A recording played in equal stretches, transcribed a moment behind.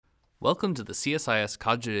Welcome to the CSIS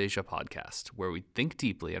Cogit Asia podcast, where we think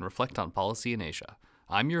deeply and reflect on policy in Asia.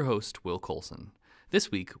 I'm your host, Will Colson. This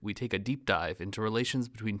week, we take a deep dive into relations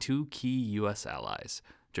between two key U.S. allies,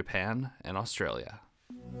 Japan and Australia.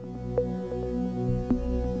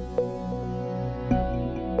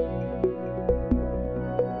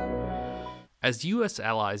 As U.S.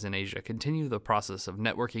 allies in Asia continue the process of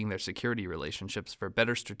networking their security relationships for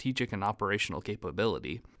better strategic and operational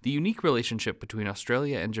capability, the unique relationship between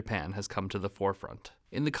Australia and Japan has come to the forefront.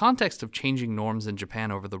 In the context of changing norms in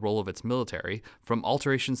Japan over the role of its military, from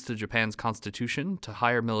alterations to Japan's constitution to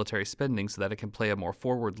higher military spending so that it can play a more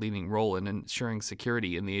forward-leaning role in ensuring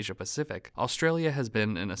security in the Asia-Pacific, Australia has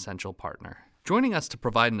been an essential partner. Joining us to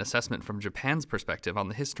provide an assessment from Japan's perspective on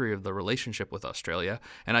the history of the relationship with Australia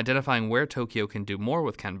and identifying where Tokyo can do more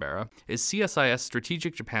with Canberra is CSIS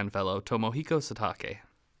Strategic Japan Fellow Tomohiko Satake.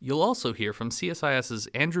 You'll also hear from CSIS's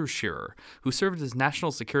Andrew Shearer, who served as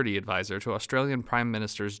National Security Advisor to Australian Prime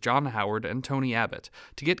Ministers John Howard and Tony Abbott,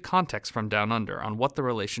 to get context from Down Under on what the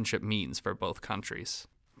relationship means for both countries.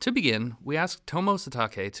 To begin, we asked Tomo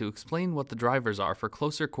Satake to explain what the drivers are for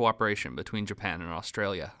closer cooperation between Japan and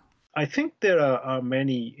Australia. I think there are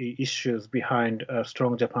many issues behind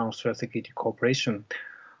strong Japan-Australia security cooperation.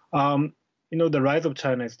 The rise of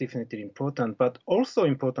China is definitely important, but also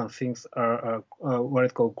important things are what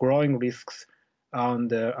is called growing risks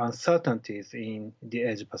and uncertainties in the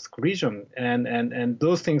Asia-Pacific region. And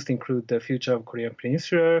those things include the future of Korean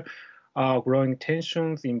Peninsula, growing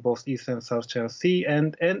tensions in both East and South China Sea,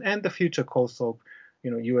 and the future course of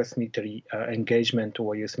U.S. military engagement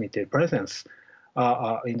or U.S. military presence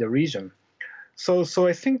in the region. So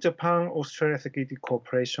I think Japan-Australia security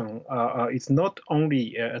cooperation is not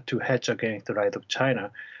only to hedge against the rise of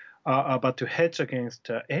China, but to hedge against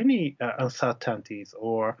any uncertainties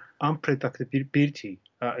or unpredictability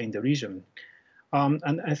in the region.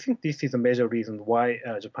 And I think this is a major reason why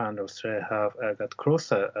Japan and Australia have got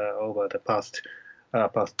closer over the past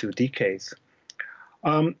 2 decades.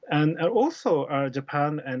 And also,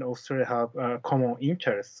 Japan and Australia have common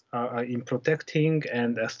interests in protecting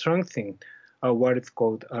and strengthening what is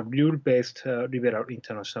called a rule-based liberal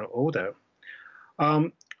international order.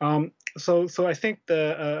 So I think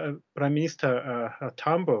the Prime Minister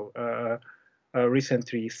Turnbull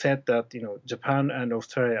recently said that Japan and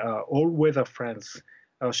Australia are all-weather friends,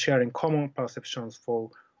 sharing common perceptions for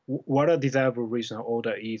what a desirable regional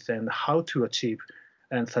order is and how to achieve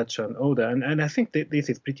and such an order. And I think that this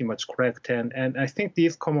is pretty much correct. And I think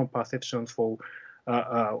these common perceptions for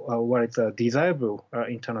what is a desirable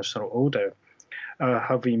international order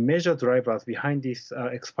have been major drivers behind this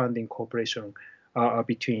expanding cooperation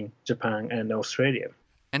between Japan and Australia.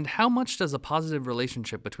 And how much does a positive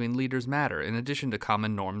relationship between leaders matter in addition to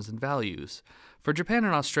common norms and values? For Japan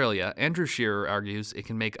and Australia, Andrew Shearer argues it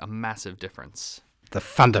can make a massive difference. The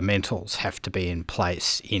fundamentals have to be in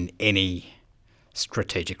place in any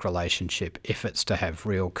strategic relationship if it's to have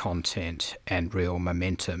real content and real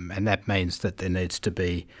momentum. And that means that there needs to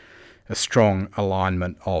be a strong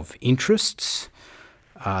alignment of interests.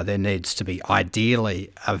 There needs to be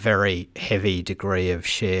ideally a very heavy degree of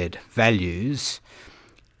shared values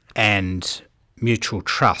and mutual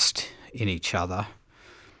trust in each other.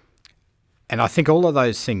 And I think all of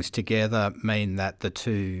those things together mean that the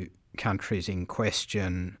two countries in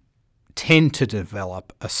question tend to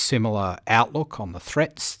develop a similar outlook on the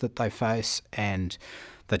threats that they face and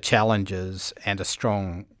the challenges, and a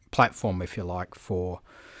strong platform, if you like, for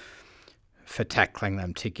tackling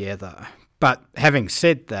them together. But having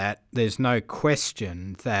said that, there's no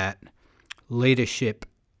question that leadership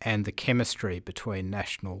and the chemistry between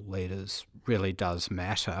national leaders really does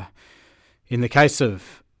matter. In the case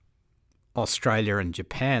of Australia and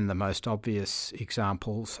Japan, the most obvious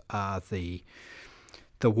examples are the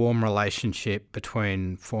warm relationship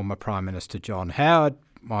between former Prime Minister John Howard,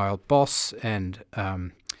 my old boss, and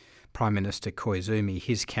Prime Minister Koizumi,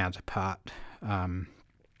 his counterpart.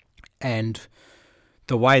 And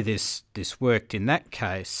the way this worked in that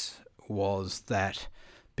case was that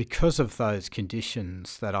because of those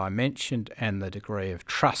conditions that I mentioned and the degree of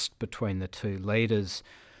trust between the two leaders,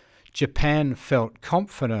 Japan felt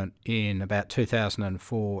confident in about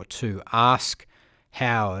 2004 to ask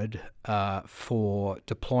Howard for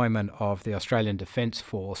deployment of the Australian Defence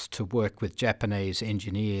Force to work with Japanese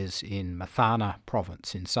engineers in Mathana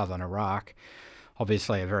province in southern Iraq.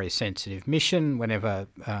 Obviously a very sensitive mission whenever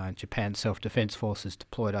Japan's Self-Defence Force is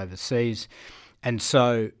deployed overseas. And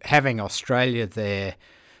so having Australia there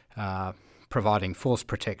providing force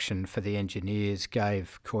protection for the engineers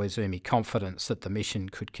gave Koizumi confidence that the mission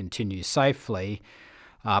could continue safely.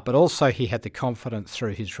 But also he had the confidence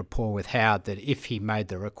through his rapport with Howard that if he made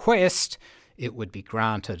the request, it would be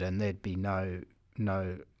granted and there'd be no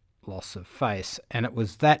loss of face. And it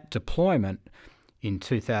was that deployment in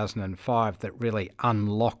 2005 that really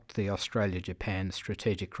unlocked the Australia-Japan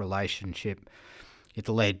strategic relationship. It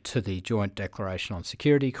led to the Joint Declaration on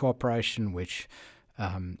Security Cooperation, which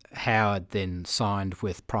Howard then signed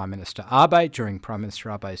with Prime Minister Abe during Prime Minister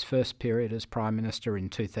Abe's first period as Prime Minister in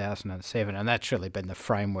 2007, and that's really been the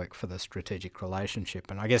framework for the strategic relationship.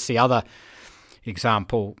 And I guess the other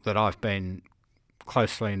example that I've been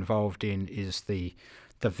closely involved in is the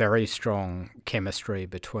very strong chemistry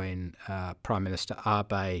between Prime Minister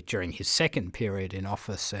Abe during his second period in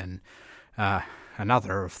office and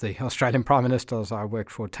another of the Australian Prime Ministers I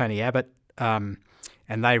worked for, Tony Abbott, and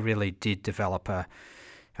they really did develop a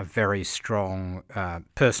very strong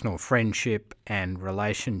personal friendship and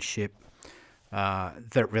relationship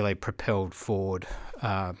that really propelled forward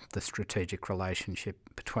the strategic relationship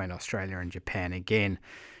between Australia and Japan again.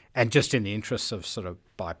 And just in the interests of sort of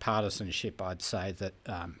bipartisanship, I'd say that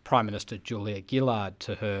Prime Minister Julia Gillard,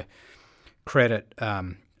 to her credit,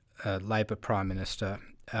 Labor Prime Minister,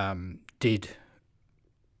 did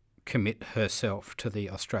commit herself to the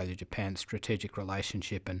Australia-Japan strategic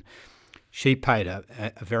relationship, and she paid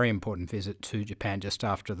a very important visit to Japan just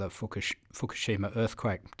after the Fukushima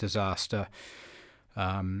earthquake disaster.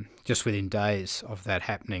 Just within days of that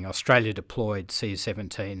happening, Australia deployed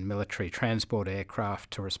C-17 military transport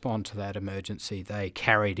aircraft to respond to that emergency. They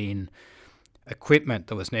carried in equipment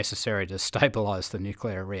that was necessary to stabilise the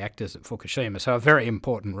nuclear reactors at Fukushima, so a very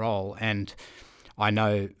important role. And I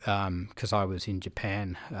know, because I was in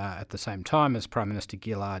Japan at the same time as Prime Minister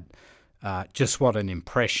Gillard, just what an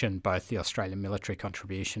impression both the Australian military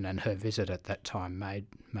contribution and her visit at that time made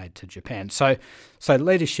to Japan. So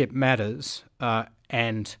leadership matters,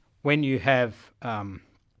 and when you have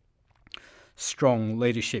strong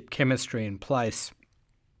leadership chemistry in place,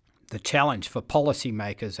 the challenge for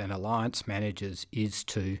policymakers and alliance managers is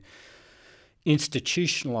to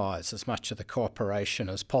institutionalise as much of the cooperation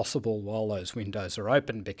as possible while those windows are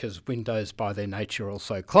open, because windows by their nature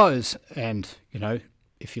also close. And,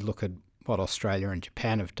 if you look at what Australia and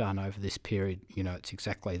Japan have done over this period, it's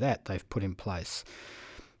exactly that. They've put in place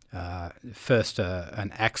first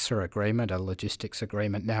an AXA agreement, a logistics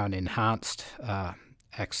agreement, now an enhanced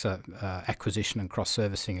AXA acquisition and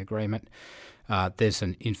cross-servicing agreement. There's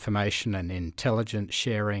an information and intelligence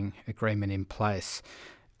sharing agreement in place.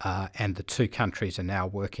 And the two countries are now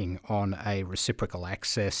working on a reciprocal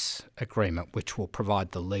access agreement, which will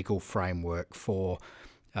provide the legal framework for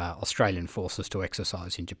Australian forces to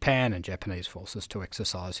exercise in Japan and Japanese forces to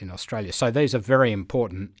exercise in Australia. So these are very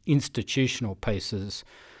important institutional pieces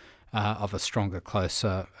of a stronger,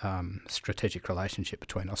 closer strategic relationship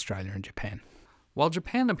between Australia and Japan. While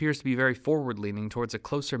Japan appears to be very forward-leaning towards a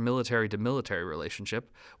closer military-to-military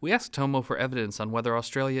relationship, we asked Tomo for evidence on whether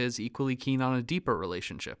Australia is equally keen on a deeper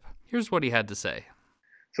relationship. Here's what he had to say.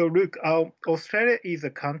 So look, Australia is a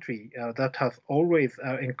country that has always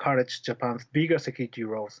encouraged Japan's bigger security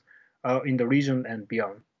roles in the region and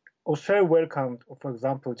beyond. Australia welcomed, for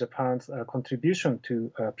example, Japan's contribution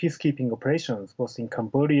to peacekeeping operations both in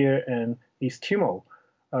Cambodia and East Timor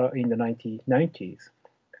in the 1990s.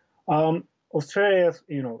 Australia's,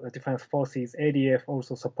 defense forces, ADF,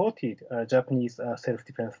 also supported Japanese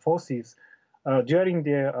self-defense forces during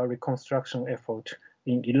their reconstruction effort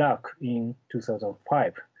in Iraq in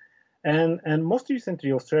 2005. And most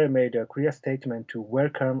recently, Australia made a clear statement to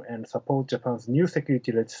welcome and support Japan's new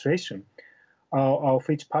security legislation, of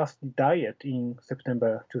which passed the Diet in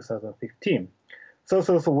September 2015. So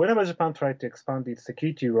whenever Japan tried to expand its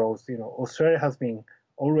security roles, Australia has been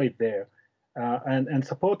always there. And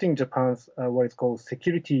supporting Japan's what is called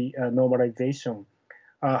security normalization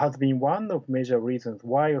has been one of major reasons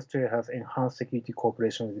why Australia has enhanced security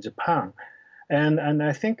cooperation with Japan. And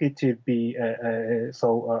I think it will be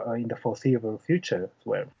so in the foreseeable future as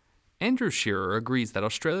well. Andrew Shearer agrees that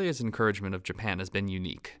Australia's encouragement of Japan has been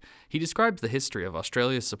unique. He describes the history of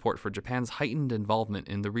Australia's support for Japan's heightened involvement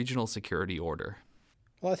in the regional security order.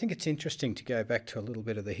 Well, I think it's interesting to go back to a little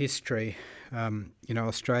bit of the history.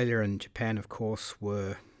 Australia and Japan, of course,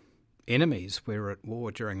 were enemies. We were at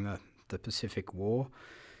war during the Pacific War,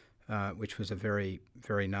 which was a very,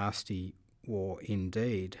 very nasty war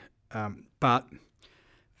indeed. But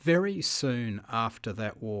very soon after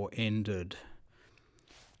that war ended,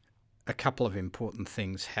 a couple of important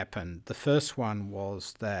things happened. The first one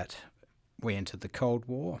was that we entered the Cold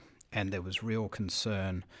War, and there was real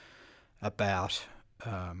concern about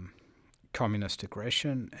communist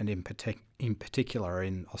aggression, and in particular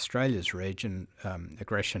in Australia's region,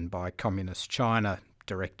 aggression by communist China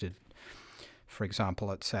directed, for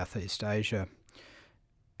example, at Southeast Asia.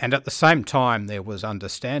 And at the same time, there was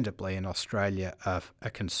understandably in Australia a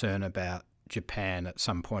concern about Japan at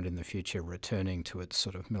some point in the future returning to its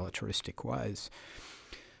sort of militaristic ways.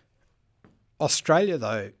 Australia,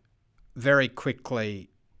 though, very quickly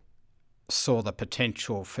saw the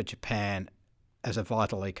potential for Japan as a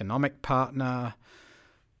vital economic partner,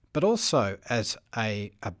 but also as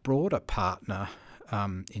a broader partner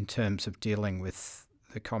in terms of dealing with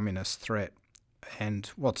the communist threat. And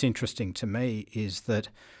what's interesting to me is that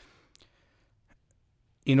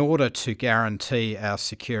in order to guarantee our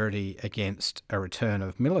security against a return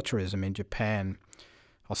of militarism in Japan,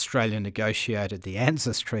 Australia negotiated the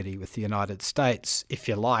ANZUS Treaty with the United States, if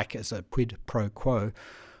you like, as a quid pro quo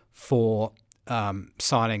for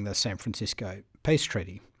signing the San Francisco Peace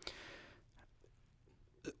Treaty.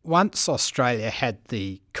 Once Australia had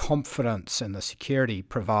the confidence and the security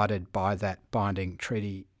provided by that binding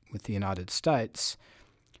treaty with the United States,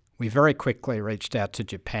 we very quickly reached out to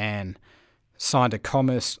Japan, signed a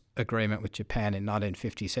commerce agreement with Japan in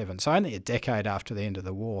 1957, so only a decade after the end of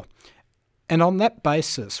the war. And on that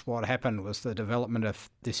basis, what happened was the development of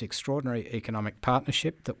this extraordinary economic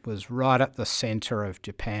partnership that was right at the centre of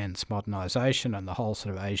Japan's modernisation and the whole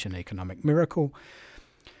sort of Asian economic miracle,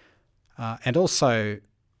 and also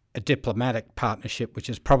a diplomatic partnership, which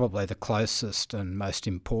is probably the closest and most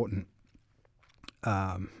important,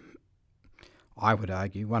 I would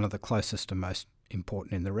argue, one of the closest and most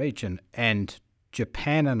important in the region. And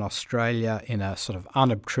Japan and Australia, in a sort of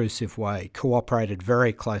unobtrusive way, cooperated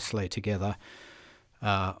very closely together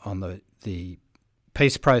on the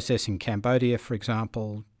peace process in Cambodia, for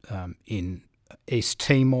example, in East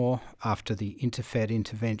Timor after the Interfed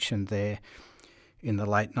intervention there in the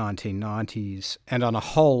late 1990s, and on a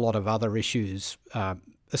whole lot of other issues,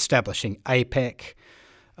 establishing APEC,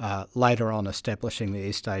 later on establishing the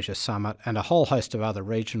East Asia Summit, and a whole host of other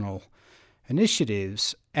regional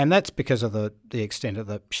initiatives. And that's because of the extent of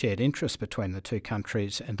the shared interest between the two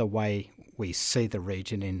countries and the way we see the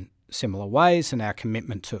region in similar ways and our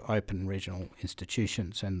commitment to open regional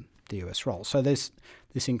institutions and the US role. So there's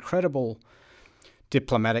this incredible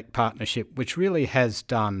diplomatic partnership which really has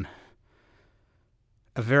done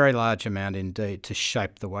a very large amount indeed to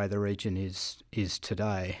shape the way the region is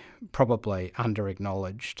today, probably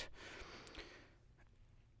under-acknowledged.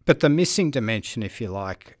 But the missing dimension, if you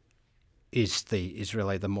like, is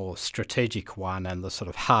really the more strategic one and the sort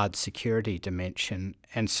of hard security dimension.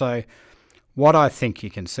 And so what I think you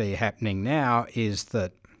can see happening now is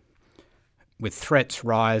that with threats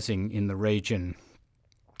rising in the region,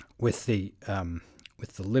 with the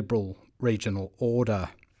liberal regional order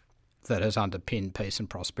that has underpinned peace and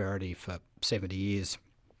prosperity for 70 years,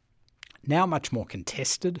 now much more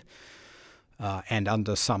contested and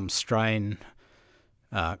under some strain.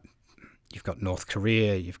 You've got North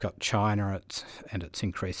Korea, you've got China and its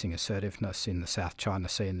increasing assertiveness in the South China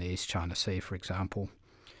Sea and the East China Sea, for example,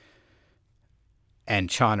 and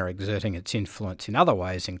China exerting its influence in other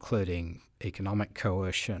ways, including economic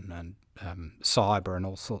coercion and cyber and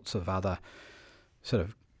all sorts of other sort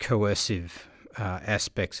of coercive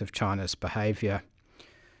aspects of China's behaviour.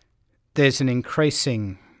 There's an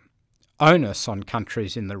increasing onus on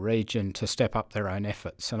countries in the region to step up their own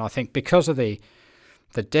efforts. And I think because of the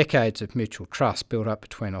decades of mutual trust built up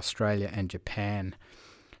between Australia and Japan,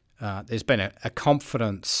 there's been a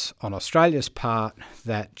confidence on Australia's part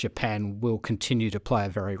that Japan will continue to play a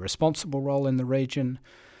very responsible role in the region,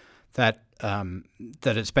 that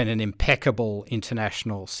it's been an impeccable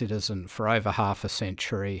international citizen for over half a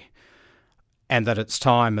century, and that it's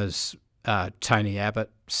time, as Tony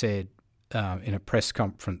Abbott said in a press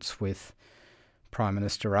conference with Prime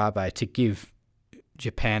Minister Abe, to give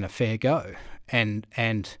Japan a fair go.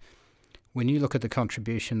 And when you look at the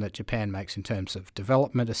contribution that Japan makes in terms of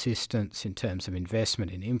development assistance, in terms of investment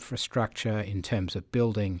in infrastructure, in terms of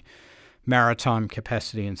building maritime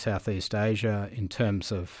capacity in Southeast Asia, in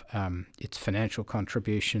terms of its financial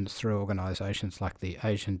contributions through organisations like the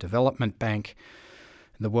Asian Development Bank,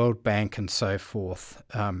 the World Bank and so forth,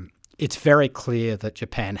 it's very clear that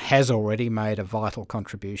Japan has already made a vital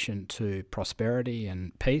contribution to prosperity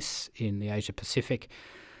and peace in the Asia-Pacific,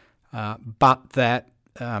 but that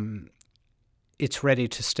it's ready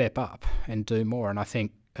to step up and do more. And I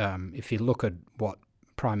think if you look at what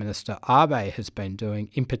Prime Minister Abe has been doing,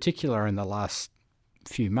 in particular in the last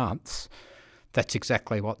few months, that's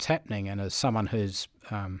exactly what's happening. And as someone who's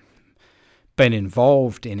been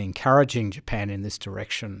involved in encouraging Japan in this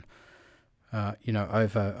direction,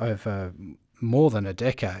 over more than a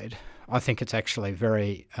decade, I think it's actually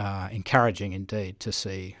very encouraging indeed to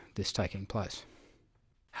see this taking place.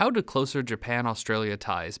 How do closer Japan-Australia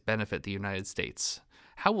ties benefit the United States?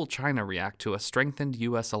 How will China react to a strengthened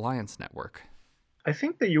U.S. alliance network? I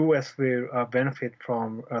think the U.S. will benefit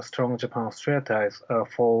from strong Japan-Australia ties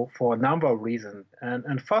for a number of reasons.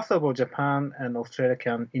 And first of all, Japan and Australia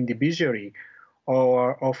can individually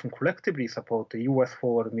or often collectively support the U.S.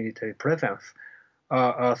 forward military presence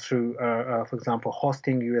through, for example,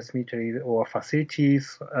 hosting U.S. military or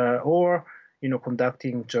facilities or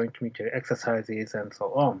conducting joint military exercises and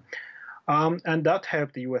so on. And that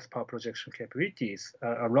helped the U.S. power projection capabilities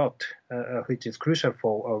a lot, which is crucial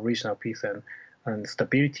for regional peace and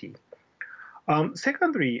stability.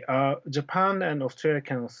 Secondly, Japan and Australia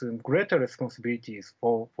can assume greater responsibilities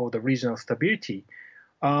for the regional stability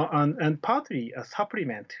and partly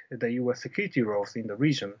supplement the U.S. security roles in the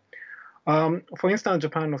region. For instance,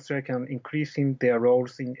 Japan and Australia can increase in their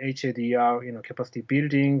roles in HADR, capacity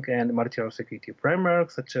building and multilateral security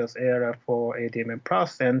frameworks such as ARF or ADMM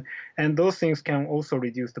Plus, and those things can also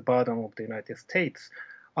reduce the burden of the United States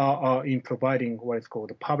in providing what is called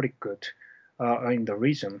the public good in the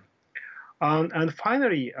region. And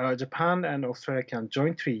finally, Japan and Australia can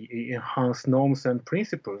jointly enhance norms and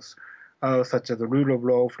principles such as the rule of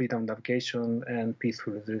law, freedom of navigation, and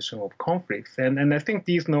peaceful resolution of conflicts. And I think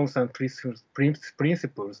these norms and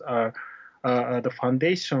principles are the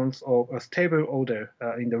foundations of a stable order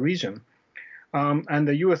in the region. And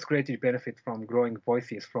the U.S. greatly benefits from growing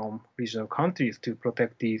voices from regional countries to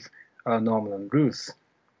protect these norms and rules.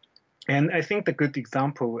 And I think the good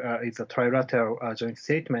example is a trilateral joint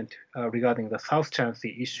statement regarding the South China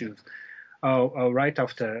Sea issues right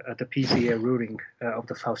after the PCA ruling of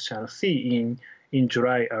the South China Sea in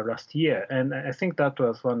July last year. And I think that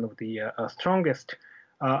was one of the strongest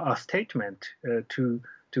statement to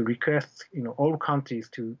request all countries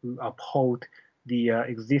to uphold the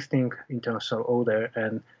existing international order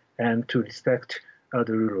and to respect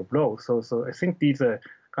the rule of law. So I think these are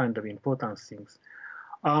kind of important things.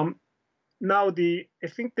 Now, I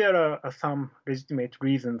think there are some legitimate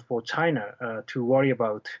reasons for China to worry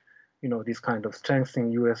about, this kind of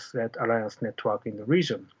strengthening U.S.-led alliance network in the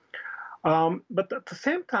region. But at the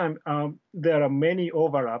same time, there are many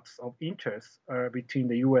overlaps of interests between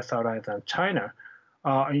the U.S. alliance and China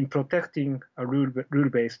in protecting a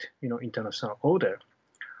rule-based, international order.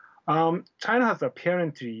 China has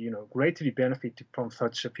apparently, greatly benefited from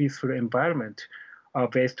such a peaceful environment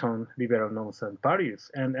based on liberal norms and values.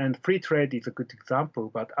 And free trade is a good example,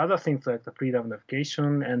 but other things like the freedom of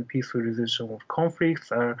navigation and peaceful resolution of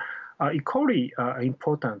conflicts are equally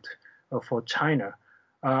important for China,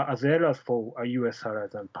 as well as for U.S.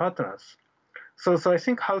 allies and partners. So I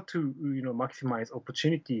think how to maximize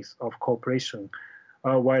opportunities of cooperation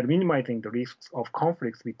while minimizing the risks of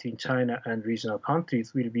conflicts between China and regional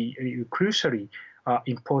countries will be crucially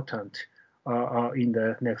important in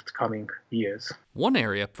the next coming years. One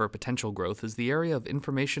area for potential growth is the area of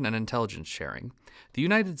information and intelligence sharing. The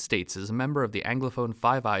United States is a member of the Anglophone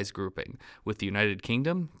Five Eyes grouping, with the United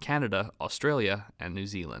Kingdom, Canada, Australia, and New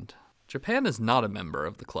Zealand. Japan is not a member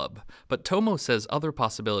of the club, but Tomo says other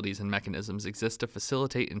possibilities and mechanisms exist to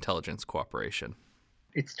facilitate intelligence cooperation.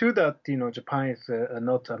 It's true that Japan is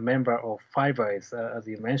not a member of Five Eyes, as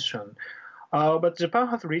you mentioned. But Japan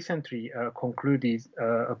has recently concluded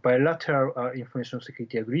a bilateral information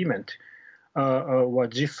security agreement, or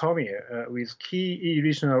GSOMIA, with key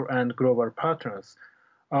regional and global partners,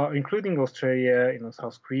 including Australia,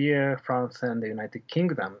 South Korea, France, and the United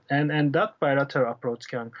Kingdom. And that bilateral approach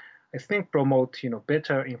can, I think, promote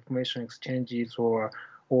better information exchanges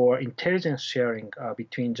or intelligence sharing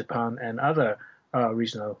between Japan and other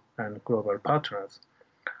regional and global partners.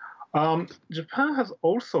 Japan has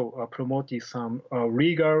also promoted some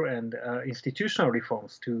legal and institutional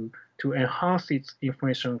reforms to enhance its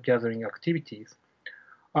information gathering activities.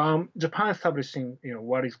 Japan establishing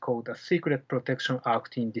what is called the Secret Protection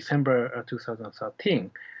Act in December 2013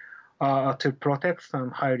 to protect some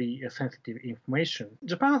highly sensitive information.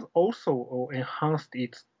 Japan has also enhanced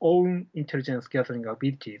its own intelligence gathering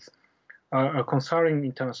abilities concerning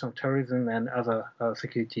international terrorism and other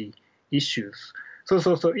security issues. So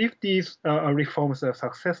if these reforms are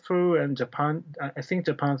successful, and I think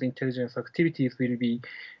Japan's intelligence activities will be,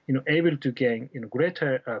 able to gain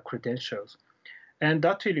greater credentials, and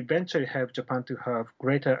that will eventually help Japan to have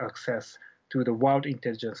greater access to the world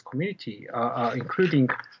intelligence community, including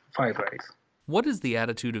Five Eyes. What is the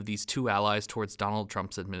attitude of these two allies towards Donald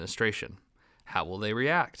Trump's administration? How will they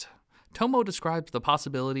react? Tomo describes the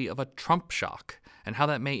possibility of a Trump shock and how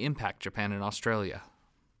that may impact Japan and Australia.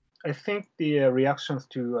 I think the reactions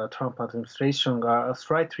to Trump administration are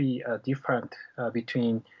slightly different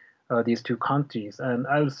between these two countries. And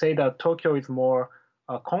I would say that Tokyo is more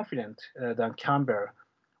confident than Canberra,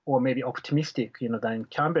 or maybe optimistic, than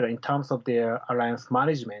Canberra in terms of their alliance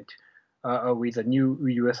management with the new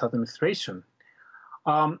U.S. administration.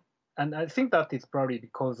 And I think that is probably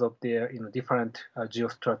because of their different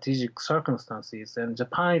geostrategic circumstances. And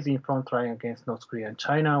Japan is in front line against North Korea and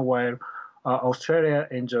China, while Australia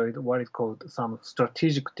enjoyed what is called some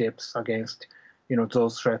strategic tips against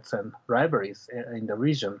those threats and rivalries in the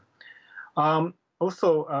region.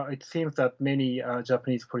 Also, it seems that many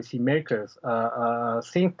Japanese policymakers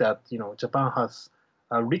think that Japan has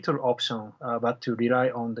little option but to rely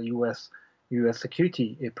on the U.S.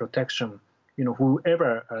 security protection,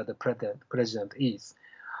 whoever the president is.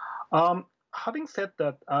 Having said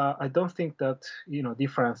that, I don't think that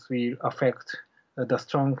difference will affect the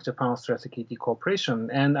strong Japan-Australia security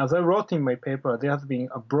cooperation. And as I wrote in my paper, there has been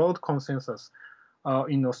a broad consensus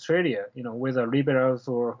in Australia, whether liberals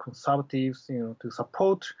or conservatives, to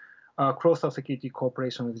support closer security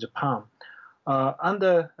cooperation with Japan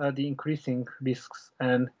under the increasing risks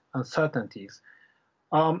and uncertainties.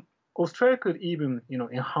 Australia could even,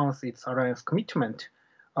 enhance its alliance commitment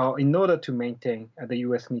in order to maintain the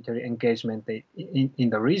U.S. military engagement in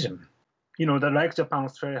the region. Like Japan,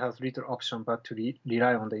 Australia has little option but to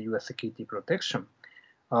rely on the U.S. security protection,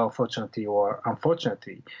 fortunately or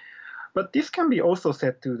unfortunately. But this can be also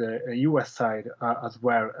said to the U.S. side as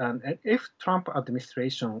well. And if Trump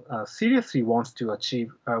administration seriously wants to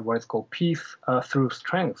achieve what is called peace through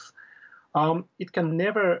strength, it can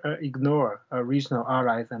never ignore regional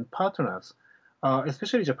allies and partners,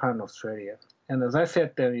 especially Japan and Australia. And as I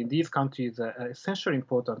said, in these countries are essentially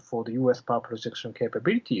important for the U.S. power projection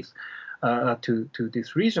capabilities to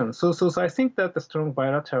this region. So I think that the strong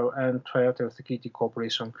bilateral and trilateral security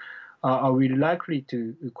cooperation will likely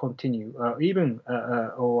to continue, even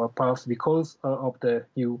or perhaps because of the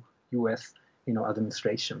new U.S.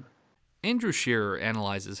 administration. Andrew Shearer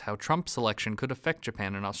analyzes how Trump's election could affect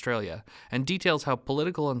Japan and Australia, and details how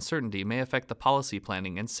political uncertainty may affect the policy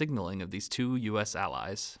planning and signaling of these two U.S.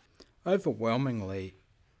 allies. Overwhelmingly,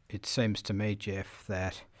 it seems to me, Jeff,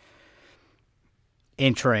 that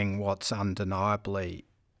entering what's undeniably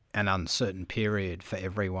an uncertain period for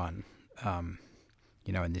everyone,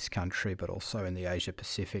 in this country, but also in the Asia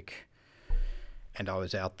Pacific. And I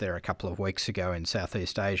was out there a couple of weeks ago in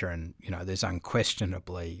Southeast Asia, and there's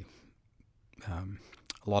unquestionably a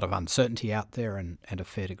lot of uncertainty out there, and a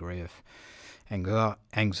fair degree of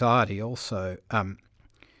anxiety also.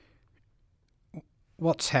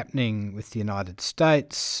 What's happening with the United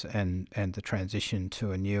States and the transition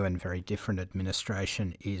to a new and very different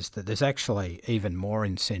administration is that there's actually even more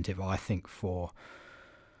incentive, I think, for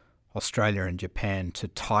Australia and Japan to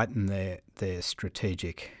tighten their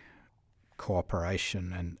strategic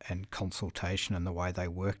cooperation and consultation and the way they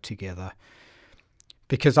work together.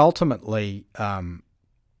 Because ultimately,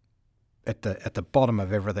 at the bottom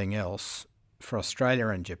of everything else, for Australia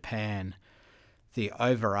and Japan, the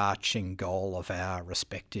overarching goal of our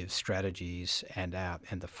respective strategies and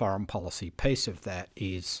the foreign policy piece of that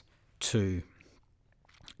is to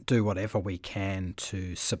do whatever we can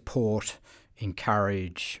to support,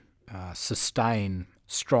 encourage, sustain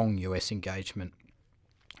strong US engagement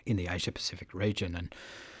in the Asia-Pacific region.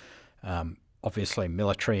 And obviously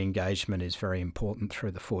military engagement is very important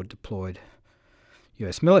through the forward-deployed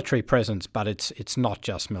US military presence, but it's not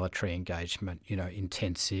just military engagement.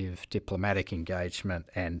 Intensive diplomatic engagement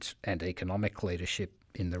and economic leadership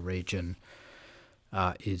in the region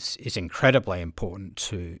is incredibly important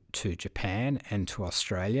to Japan and to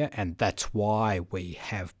Australia, and that's why we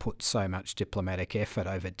have put so much diplomatic effort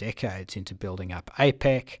over decades into building up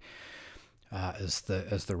APEC as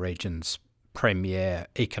the region's premier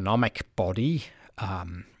economic body,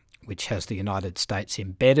 which has the United States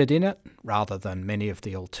embedded in it, rather than many of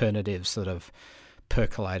the alternatives that have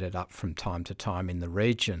percolated up from time to time in the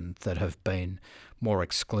region that have been more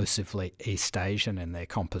exclusively East Asian in their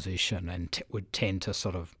composition and would tend to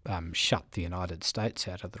sort of shut the United States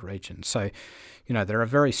out of the region. So, there are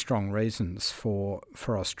very strong reasons for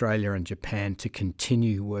Australia and Japan to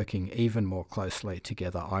continue working even more closely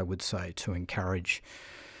together, I would say, to encourage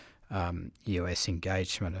US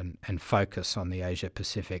engagement and focus on the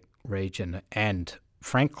Asia-Pacific region. And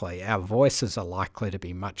frankly, our voices are likely to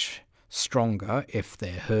be much stronger if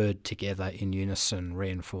they're heard together in unison,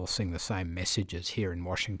 reinforcing the same messages here in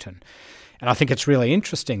Washington. And I think it's really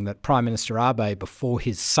interesting that Prime Minister Abe, before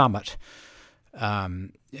his summit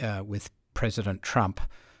with President Trump,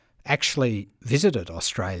 actually visited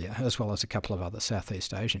Australia as well as a couple of other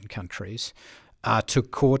Southeast Asian countries to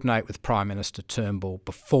coordinate with Prime Minister Turnbull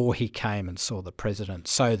before he came and saw the President,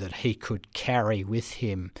 so that he could carry with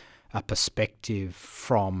him a perspective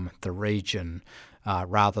from the region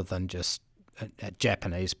rather than just a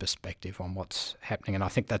Japanese perspective on what's happening. And I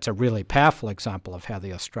think that's a really powerful example of how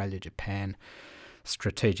the Australia-Japan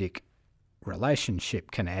strategic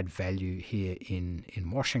relationship can add value here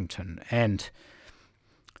in Washington. And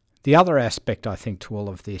the other aspect, I think, to all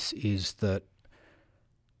of this is that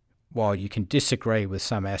while you can disagree with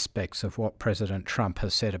some aspects of what President Trump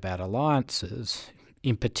has said about alliances,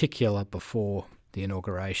 in particular before the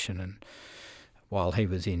inauguration and while he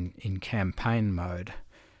was in campaign mode,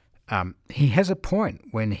 he has a point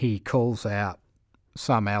when he calls out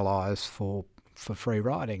some allies for free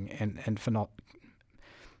riding and for not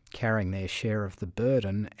carrying their share of the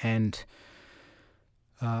burden. And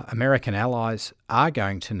American allies are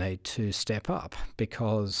going to need to step up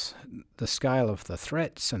because the scale of the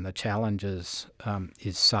threats and the challenges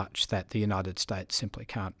is such that the United States simply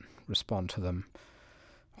can't respond to them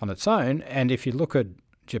on its own. And if you look at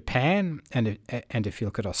Japan and if you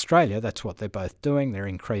look at Australia, that's what they're both doing. They're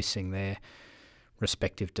increasing their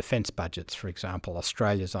respective defence budgets. For example,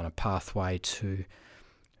 Australia's on a pathway to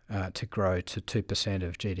grow to 2%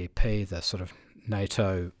 of GDP, the sort of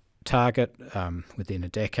NATO target within a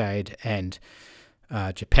decade, and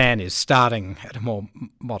Japan is starting at a more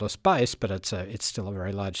modest base, but it's still a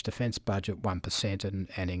very large defence budget, 1%,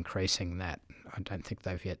 and increasing that. I don't think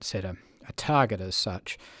they've yet set a target as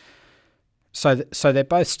such. So they're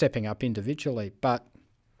both stepping up individually, but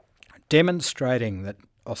demonstrating that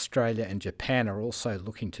Australia and Japan are also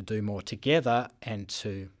looking to do more together and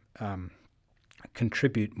to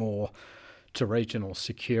contribute more to regional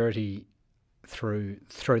security through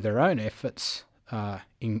their own efforts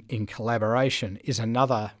in collaboration is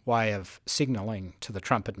another way of signalling to the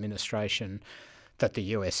Trump administration that the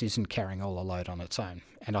US isn't carrying all the load on its own.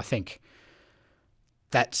 And I think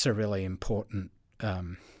that's a really important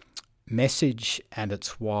message, and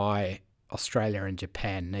it's why Australia and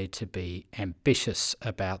Japan need to be ambitious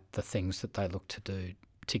about the things that they look to do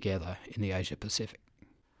together in the Asia-Pacific.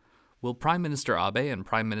 Will Prime Minister Abe and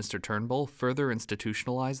Prime Minister Turnbull further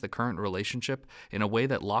institutionalize the current relationship in a way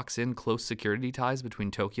that locks in close security ties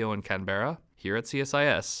between Tokyo and Canberra? Here at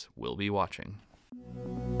CSIS, we'll be watching.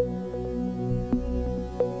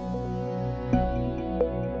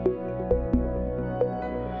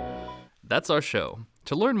 That's our show.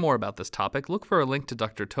 To learn more about this topic, look for a link to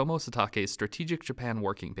Dr. Tomo Satake's Strategic Japan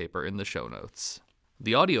Working Paper in the show notes.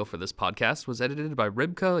 The audio for this podcast was edited by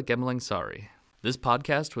Ribka Gemling-Sari. This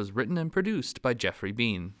podcast was written and produced by Jeffrey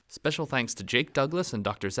Bean. Special thanks to Jake Douglas and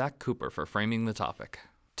Dr. Zach Cooper for framing the topic.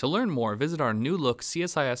 To learn more, visit our new look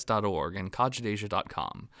CSIS.org and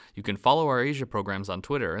CogitAsia.com. You can follow our Asia programs on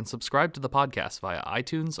Twitter and subscribe to the podcast via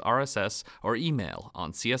iTunes, RSS, or email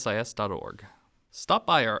on CSIS.org. Stop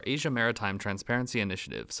by our Asia Maritime Transparency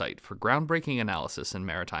Initiative site for groundbreaking analysis in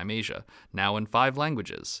maritime Asia, now in 5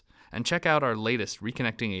 languages, and check out our latest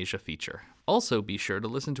Reconnecting Asia feature. Also, be sure to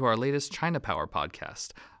listen to our latest China Power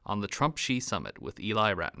podcast on the Trump-Xi Summit with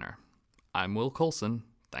Eli Ratner. I'm Will Coulson.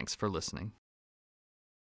 Thanks for listening.